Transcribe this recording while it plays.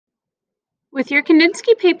With your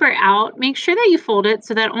Kandinsky paper out, make sure that you fold it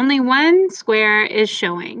so that only one square is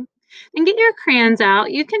showing. Then get your crayons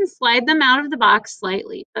out. You can slide them out of the box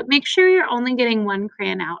slightly, but make sure you're only getting one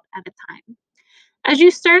crayon out at a time. As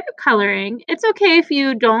you start coloring, it's okay if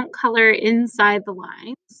you don't color inside the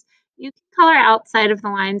lines. You can color outside of the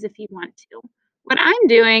lines if you want to. What I'm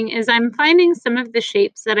doing is I'm finding some of the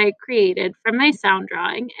shapes that I created from my sound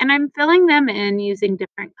drawing and I'm filling them in using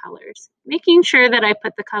different colors, making sure that I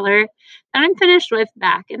put the color that I'm finished with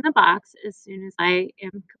back in the box as soon as I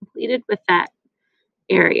am completed with that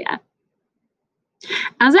area.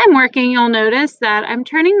 As I'm working, you'll notice that I'm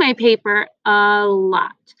turning my paper a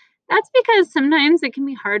lot. That's because sometimes it can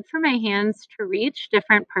be hard for my hands to reach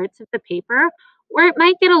different parts of the paper, or it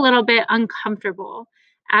might get a little bit uncomfortable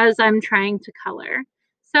as I'm trying to color.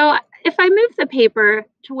 So, if I move the paper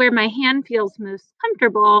to where my hand feels most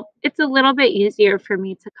comfortable, it's a little bit easier for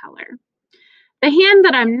me to color. The hand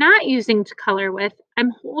that I'm not using to color with,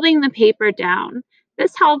 I'm holding the paper down.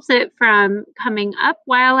 This helps it from coming up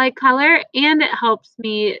while I color, and it helps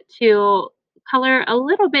me to color a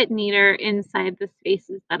little bit neater inside the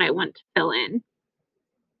spaces that I want to fill in.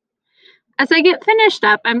 As I get finished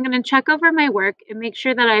up, I'm going to check over my work and make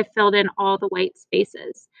sure that I've filled in all the white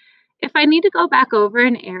spaces. If I need to go back over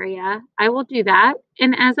an area, I will do that.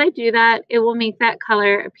 And as I do that, it will make that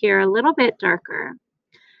color appear a little bit darker.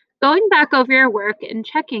 Going back over your work and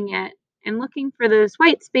checking it and looking for those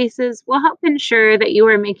white spaces will help ensure that you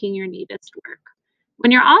are making your neatest work.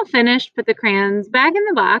 When you're all finished, put the crayons back in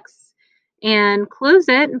the box and close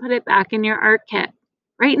it and put it back in your art kit.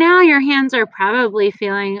 Right now, your hands are probably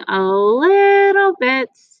feeling a little bit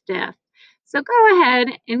stiff. So go ahead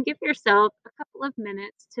and give yourself a couple of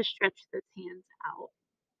minutes to stretch those hands out.